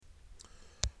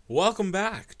Welcome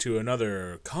back to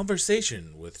another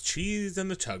conversation with Cheese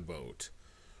and the Tugboat.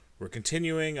 We're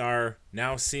continuing our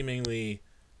now seemingly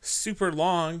super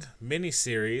long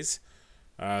mini-series,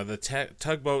 the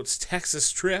Tugboat's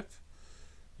Texas trip.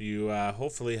 You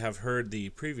hopefully have heard the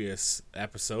previous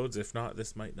episodes. If not,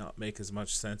 this might not make as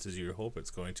much sense as you hope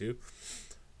it's going to.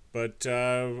 But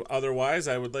otherwise,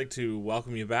 I would like to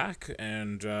welcome you back,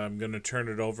 and I'm going to turn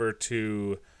it over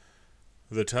to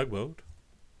the Tugboat,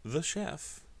 the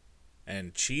chef,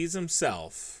 and Cheese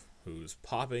himself, who's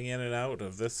popping in and out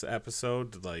of this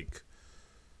episode like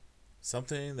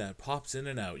something that pops in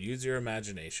and out. Use your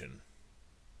imagination.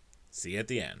 See you at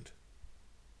the end.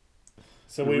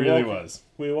 So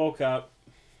we woke up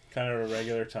kind of at a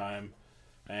regular time,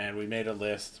 and we made a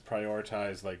list,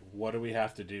 prioritized, like, what do we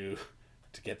have to do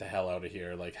to get the hell out of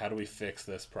here? Like, how do we fix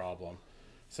this problem?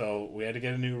 So we had to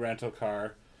get a new rental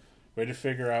car. We had to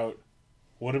figure out,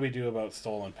 what do we do about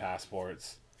stolen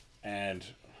passports? And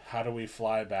how do we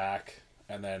fly back?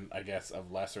 And then, I guess,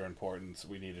 of lesser importance,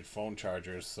 we needed phone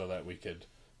chargers so that we could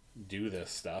do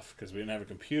this stuff, because we didn't have a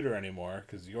computer anymore,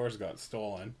 because yours got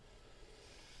stolen.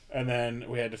 And then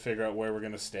we had to figure out where we're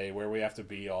going to stay, where we have to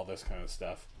be, all this kind of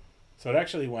stuff. So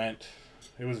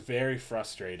it was very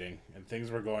frustrating, and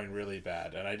things were going really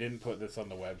bad. And I didn't put this on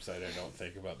the website, I don't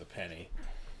think, about the penny.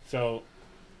 So...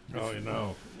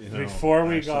 before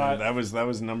we got... That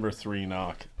was number 3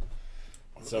 knock.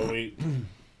 So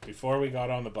before we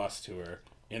got on the bus tour,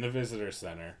 in the visitor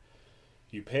center,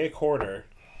 you pay a quarter,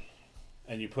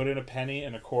 and you put in a penny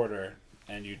and a quarter,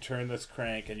 and you turn this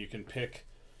crank, and you can pick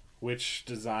which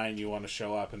design you want to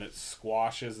show up, and it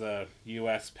squashes a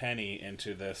U.S. penny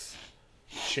into this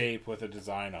shape with a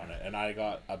design on it. And I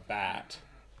got a bat.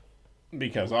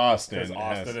 Because Austin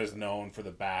is known for the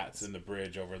bats in the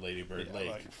bridge over Lady Bird Lake.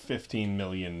 Like 15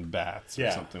 million bats or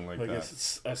something like that.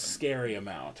 It's a scary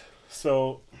amount.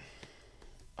 So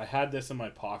I had this in my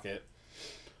pocket.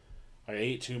 I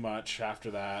ate too much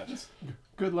after that.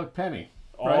 Good luck penny.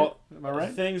 Right? Am I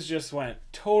right? Things just went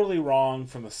totally wrong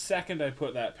from the second I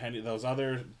put that penny. Those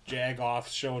other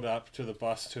jag-offs showed up to the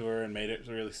bus tour and made it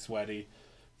really sweaty.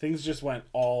 Things just went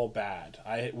all bad.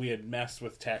 We had messed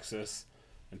with Texas,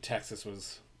 and Texas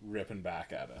was ripping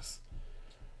back at us.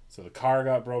 So the car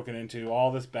got broken into.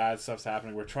 All this bad stuff's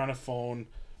happening. We're trying to phone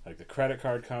like the credit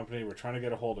card company. We're trying to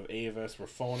get a hold of Avis. We're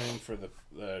phoning for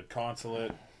the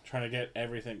consulate. Trying to get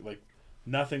everything. Like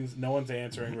no one's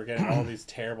answering. We're getting all these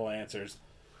terrible answers.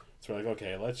 So we're like,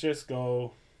 okay, let's just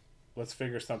go. Let's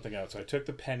figure something out. So I took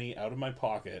the penny out of my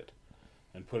pocket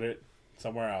and put it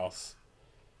somewhere else.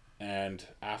 And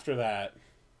after that,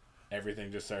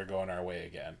 everything just started going our way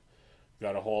again.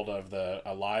 Got a hold of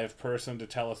a live person to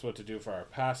tell us what to do for our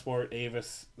passport.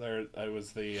 Avis, it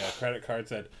was the credit card,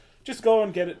 said, just go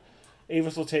and get it.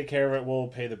 Avis will take care of it. We'll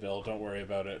pay the bill. Don't worry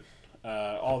about it.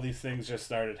 All these things just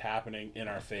started happening in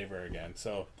our favor again.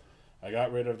 So I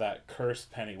got rid of that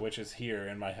cursed penny, which is here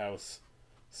in my house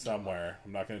somewhere.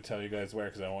 I'm not going to tell you guys where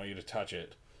because I don't want you to touch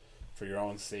it for your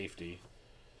own safety.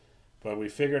 But we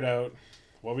figured out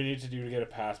what we need to do to get a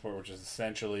passport, which is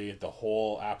essentially the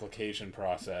whole application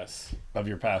process. Of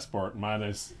your passport,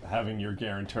 minus having your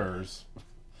guarantors.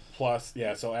 Plus,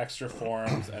 so extra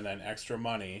forms and then extra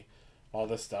money. All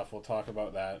this stuff, we'll talk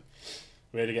about that.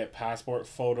 We had to get passport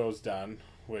photos done,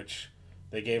 which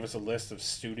they gave us a list of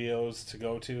studios to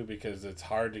go to because it's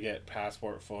hard to get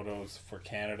passport photos for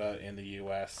Canada in the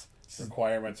U.S.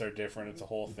 Requirements are different. It's a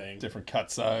whole thing. Different cut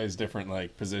size, different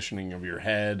like positioning of your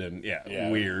head, and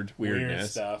weirdness. Weird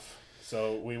stuff.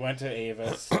 So we went to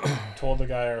Avis, told the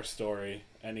guy our story,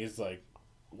 and he's like,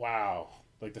 "Wow!"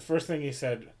 Like the first thing he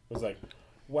said was like,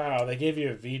 "Wow, they gave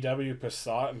you a VW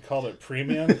Passat and called it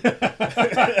premium."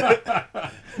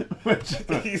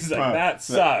 He's like, "That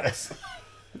sucks."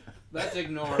 Let's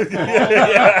ignore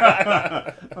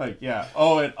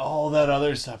all and all that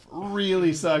other stuff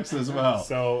really sucks as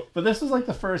well. But this was like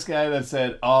the first guy that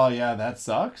said, "Oh yeah, that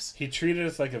sucks." He treated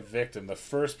us like a victim. The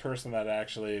first person that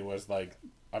actually was like,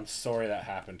 "I'm sorry that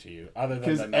happened to you." Other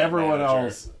than the everyone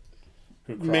else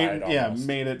who cried,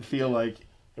 made it feel like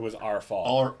it was our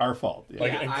fault. Our fault. Yeah.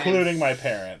 Like including my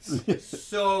parents.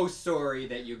 So sorry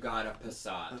that you got a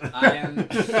Passat. I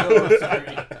am so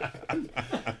sorry.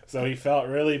 So he felt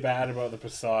really bad about the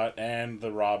Passat and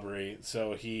the robbery,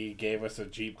 so he gave us a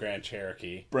Jeep Grand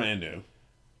Cherokee. Brand new.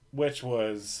 Which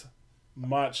was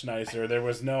much nicer. There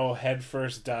was no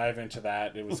headfirst dive into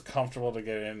that. It was comfortable to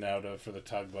get in and out of for the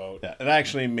tugboat. Yeah, it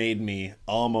actually made me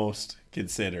almost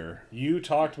consider. You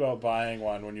talked about buying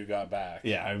one when you got back.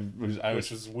 Yeah,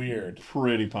 which was weird.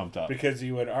 Pretty pumped up. Because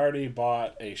you had already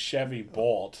bought a Chevy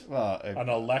Bolt, an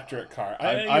electric car.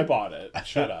 I bought it.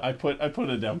 Shut up. I put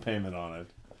a down payment on it.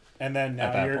 And then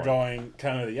now you're going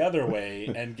kind of the other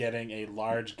way and getting a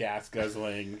large gas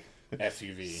guzzling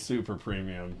SUV. Super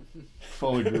premium,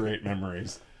 full of great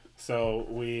memories. So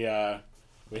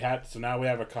now we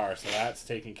have a car, so that's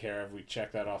taken care of. We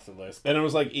checked that off the list. And it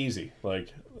was like easy.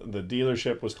 Like the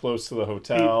dealership was close to the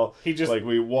hotel. He just like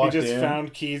we walked in. He just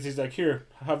found keys. He's like, "Here,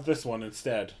 have this one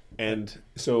instead." And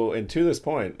to this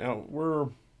point, now we're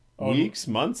weeks,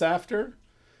 months after,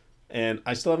 and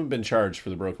I still haven't been charged for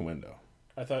the broken window.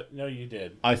 I thought you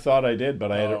did. I thought I did,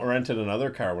 but I had rented another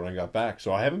car when I got back,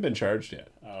 so I haven't been charged yet.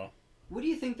 Oh. What do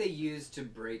you think they used to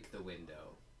break the window?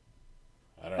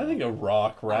 I think a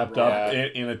rock wrapped up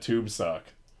in a tube sock.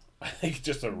 I think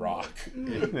just a rock.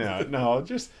 Yeah, no,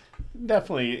 just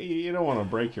definitely you don't want to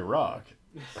break your rock.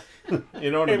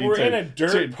 You know what I mean? We're in a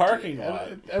dirt parking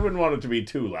lot. I wouldn't want it to be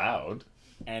too loud.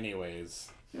 Anyways,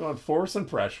 you want force and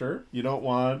pressure. You don't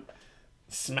want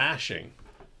smashing.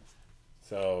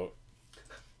 So,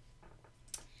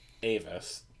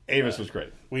 Avis was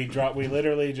great. We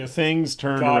literally just things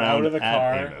turned got around out of the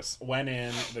car, Avis. Went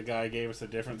in. The guy gave us a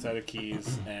different set of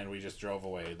keys, and we just drove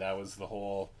away. That was the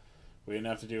whole. We didn't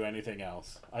have to do anything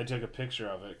else. I took a picture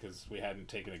of it because we hadn't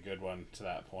taken a good one to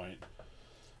that point.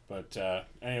 But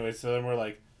anyway, so then we're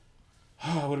like,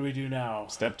 what do we do now?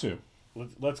 Step 2.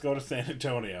 Let's go to San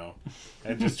Antonio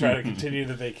and just try to continue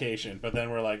the vacation. But then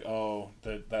we're like,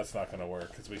 that's not going to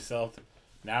work because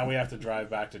now we have to drive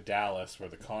back to Dallas where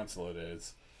the consulate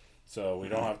is. So we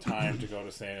don't have time to go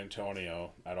to San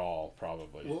Antonio at all,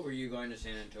 probably. What were you going to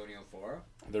San Antonio for?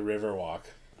 The Riverwalk.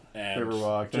 And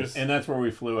that's where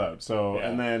we flew out. So,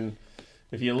 and then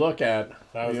if you look at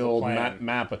the old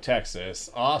map of Texas,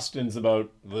 Austin's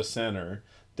about the center.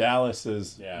 Dallas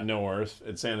is north,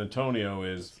 and San Antonio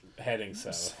is heading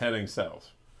south.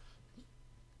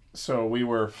 So we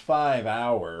were 5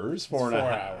 hours, 4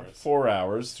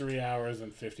 hours, 3 hours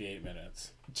and 58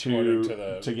 minutes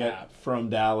to get from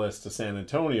Dallas to San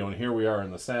Antonio, and here we are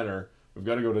in the center. We've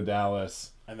got to go to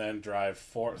Dallas and then drive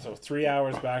 3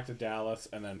 hours back to Dallas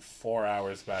and then 4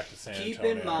 hours back to San Antonio. Keep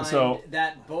in mind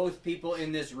that both people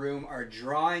in this room are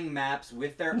drawing maps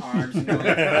with their arms, knowing full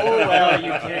well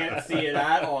you can't see it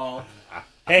at all.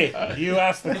 Hey, you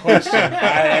asked the question.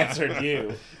 I answered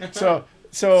you. So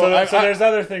there's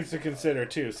other things to consider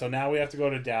too. So now we have to go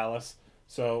to Dallas.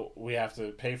 So we have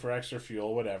to pay for extra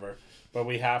fuel, whatever. But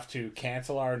we have to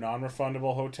cancel our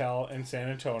non-refundable hotel in San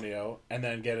Antonio and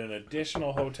then get an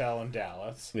additional hotel in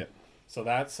Dallas. Yeah. So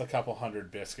that's a couple hundred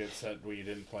biscuits that we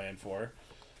didn't plan for.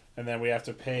 And then we have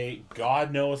to pay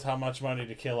God knows how much money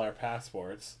to kill our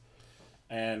passports.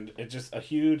 And it's just a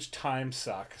huge time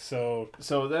suck. So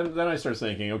then I start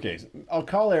thinking, okay, I'll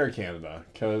call Air Canada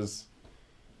because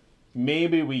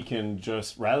maybe we can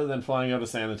just, rather than flying out of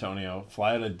San Antonio,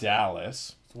 fly out of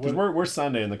Dallas. Because we're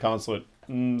Sunday and the consulate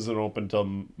isn't open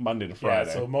until Monday to Friday.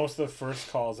 Yeah, so most of the first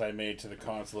calls I made to the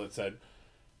consulate said,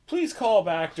 please call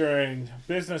back during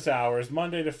business hours,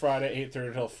 Monday to Friday,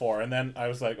 8:30 till 4. And then I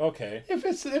was like, okay. If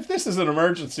this is an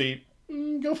emergency,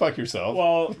 go fuck yourself.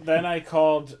 Well, then I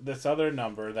called this other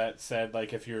number that said,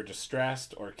 like, if you're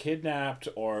distressed or kidnapped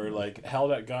or, like,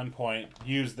 held at gunpoint,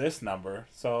 use this number.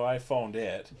 So I phoned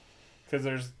it because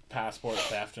there's passport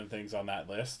theft and things on that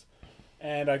list.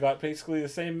 And I got basically the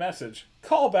same message.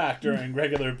 Call back during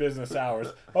regular business hours.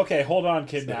 Okay, hold on,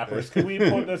 kidnappers. Can we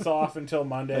put this off until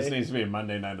Monday? This needs to be a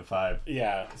Monday 9 to 5.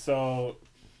 Yeah, so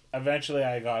eventually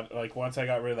I got, once I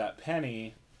got rid of that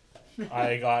penny,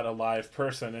 I got a live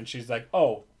person, and she's like,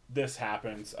 oh, this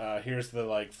happens. Here's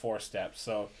the, 4 steps.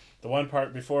 So the one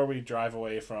part before we drive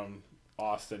away from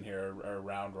Austin here, or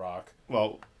Round Rock,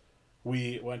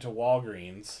 we went to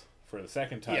Walgreens for the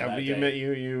second time. Yeah, but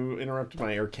you interrupted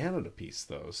my Air Canada piece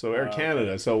though. So Air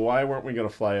Canada. So why weren't we going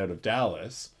to fly out of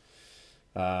Dallas?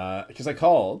 Because I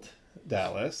called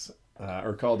Dallas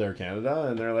or called Air Canada,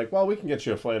 and they're like, "Well, we can get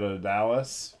you a flight out of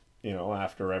Dallas,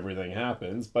 after everything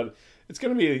happens, but it's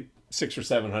going to be $600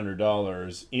 or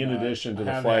 $700 in addition to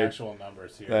the flight actual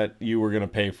numbers here that you were going to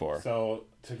pay for." So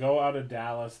to go out of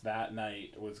Dallas that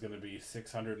night was going to be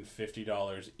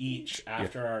 $650 each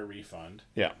after our refund.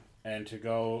 Yeah. And to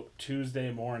go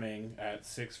Tuesday morning at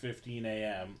 6:15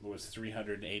 a.m. was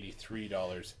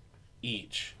 $383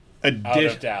 each out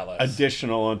of Dallas.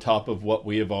 Additional on top of what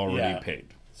we have already paid.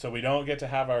 So we don't get to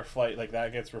have our flight,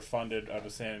 that gets refunded out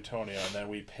of San Antonio, and then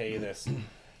we pay this.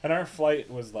 And our flight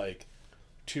was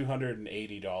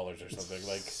 $280 or something.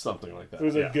 Something like that. It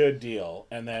was a good deal.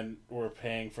 And then we're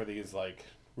paying for these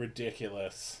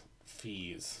ridiculous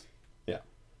fees. Yeah.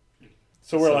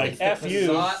 So we're So like, it's the F you.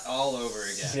 Passat all over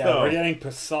again. Yeah, So- we're getting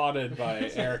Passated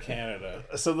by Air Canada.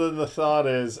 So then the thought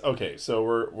is, okay, so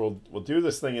we'll do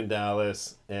this thing in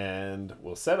Dallas, and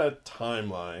we'll set a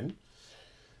timeline.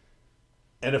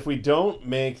 And if we don't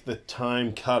make the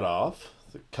time cutoff,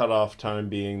 the cutoff time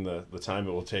being the time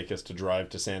it will take us to drive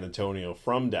to San Antonio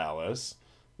from Dallas,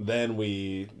 then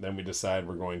we decide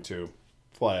we're going to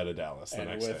fly out of Dallas the And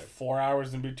next with day. 4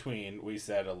 hours in between, we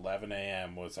said 11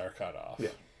 a.m. was our cutoff. Yeah.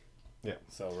 Yeah.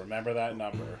 So remember that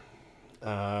number.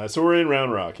 So we're in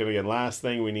Round Rock, and again, last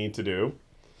thing we need to do,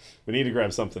 we need to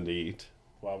grab something to eat.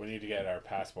 Well, we need to get our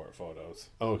passport photos.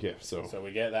 Okay, so So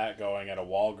we get that going at a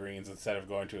Walgreens instead of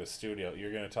going to a studio.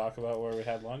 You're going to talk about where we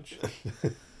had lunch?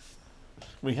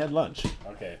 we had lunch.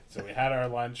 Okay, so we had our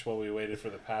lunch while we waited for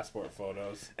the passport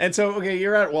photos. And so, okay,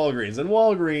 you're at Walgreens, and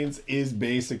Walgreens is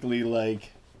basically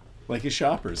like a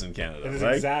Shoppers in Canada, It is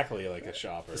right? exactly like a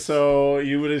shopper. So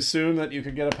you would assume that you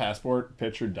could get a passport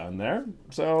picture done there.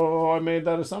 So I made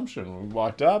that assumption. We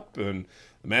walked up, and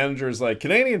the manager's like,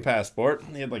 Canadian passport.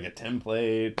 He had like a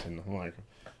template, and I'm like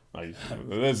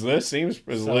this seems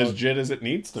as So- legit as it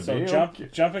needs to So be.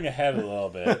 jumping ahead a little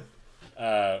bit,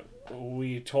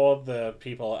 we told the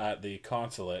people at the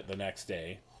consulate the next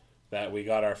day that we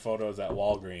got our photos at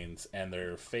Walgreens, and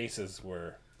their faces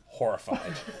were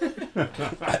horrified.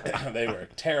 They were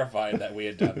terrified that we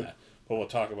had done that. But we'll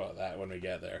talk about that when we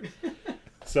get there.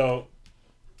 So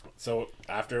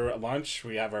after lunch,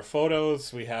 we have our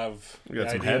photos. We have We got the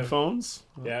some idea of- headphones,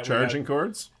 Yeah, we charging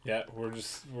cords. Yeah, we're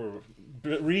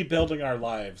rebuilding our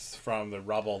lives from the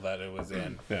rubble that it was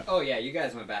in. Oh yeah, you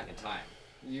guys went back in time.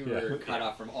 You Yeah. were cut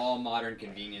off from all modern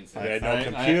conveniences. We had no I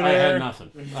computer. had nothing.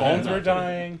 Phones were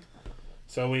dying.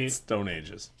 So we Stone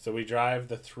Ages. drive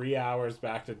the 3 hours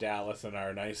back to Dallas in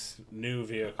our nice new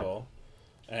vehicle,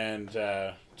 and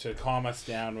to calm us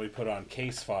down, we put on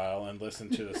Case File and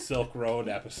listened to the Silk Road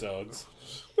episodes,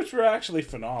 which were actually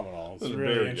phenomenal. It's a Very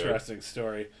really good. interesting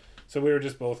story. So we were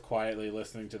just both quietly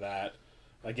listening to that.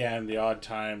 Again, the odd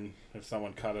time if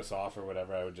someone cut us off or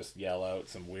whatever, I would just yell out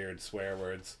some weird swear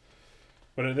words.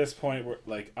 But at this point,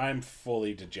 I'm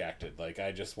fully dejected. Like,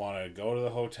 I just want to go to the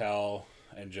hotel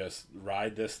and just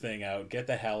ride this thing out, get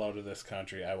the hell out of this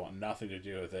country. I want nothing to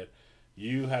do with it.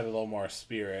 You had a little more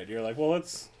spirit. You're like, well,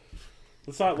 let's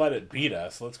not let it beat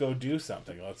us. Let's go do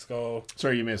something. Let's go.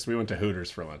 Sorry, you missed. We went to Hooters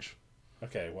for lunch.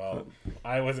 Okay, well,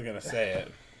 I wasn't gonna say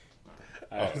it.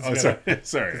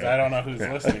 Sorry. 'Cause I don't know who's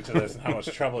listening to this and how much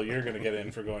trouble you're gonna get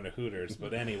in for going to Hooters.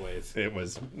 But anyways, It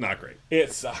was not great.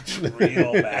 it sucked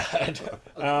real bad.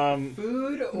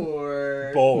 Food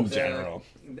or Both. the- General.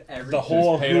 everything? The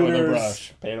whole Paint it with a Hooters.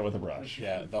 brush. Paint it with a brush.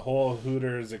 Yeah, the whole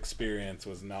Hooters experience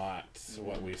was not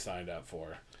what we signed up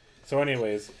for. So,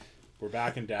 anyways, we're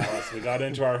back in Dallas. We got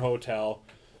into our hotel.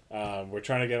 We're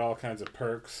trying to get all kinds of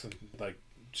perks, and, like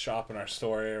shopping our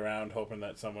story around, hoping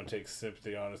that someone takes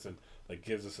sympathy on us and like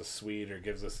gives us a suite or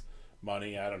gives us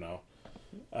money. I don't know.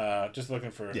 Just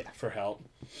looking for help.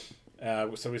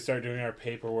 So we start doing our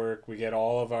paperwork. We get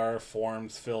all of our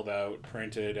forms filled out,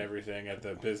 printed, everything at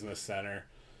the business center.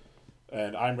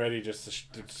 And I'm ready just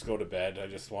to just go to bed. I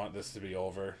just want this to be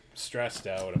over. Stressed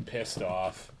out. I'm pissed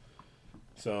off.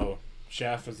 So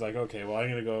chef is like, okay, well I'm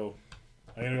gonna go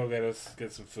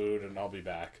get some food and I'll be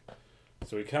back.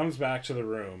 So he comes back to the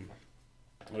room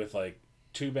with like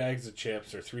 2 bags of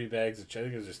chips or 3 bags of chips. I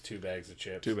think it was just 2 bags of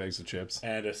chips. 2 bags of chips.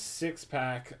 And a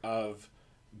 6-pack of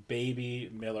baby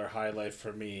Miller High Life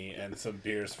for me and some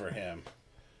beers for him.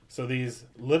 So these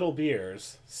little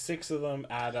beers, 6 of them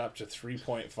add up to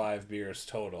 3.5 beers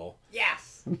total.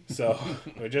 Yes. So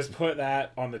we just put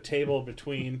that on the table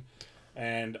between,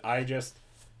 and I just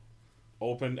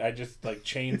like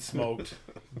chain smoked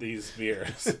these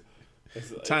beers.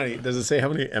 It's like- Tiny. Does it say how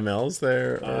many mLs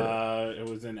there? Or... it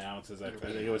was in ounces. I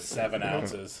think it was 7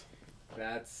 ounces.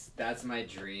 That's my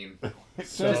dream.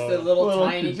 So, Just the little Little-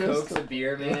 tiny just- cokes of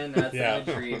beer, man. That's Yeah.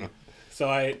 my dream. So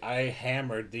I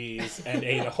hammered these and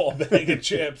ate a whole bag of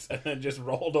chips and then just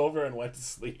rolled over and went to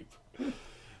sleep.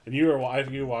 And you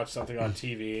watched something on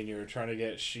TV and you were trying to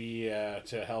get she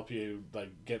to help you like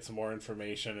get some more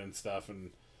information and stuff,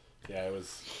 and yeah, it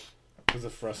was a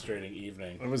frustrating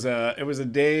evening. It was a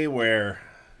day where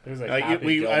It was like I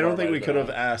Happy don't Gilmore think might we have could been have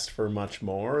on. asked for much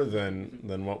more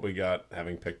than what we got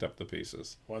having picked up the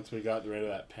pieces. Once we got rid of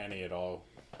that penny, it all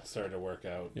started to work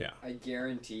out. Yeah. I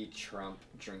guarantee Trump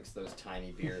drinks those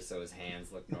tiny beers so his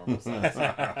hands look normal size.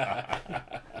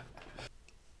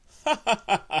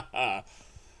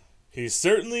 He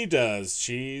certainly does,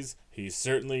 Cheese. He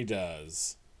certainly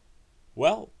does.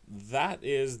 Well, that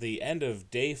is the end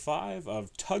of day 5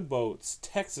 of Tugboat's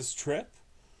Texas trip.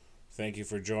 Thank you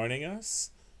for joining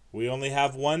us. we only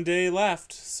have one day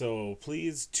left, so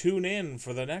please tune in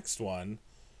for the next one,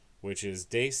 which is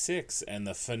day 6 and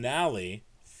the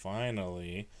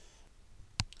finally,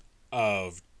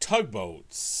 of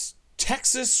Tugboat's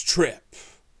Texas Trip,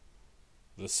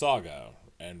 the saga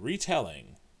and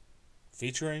retelling,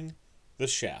 featuring the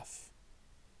chef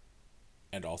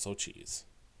and also Cheese.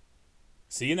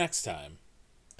 See you next time.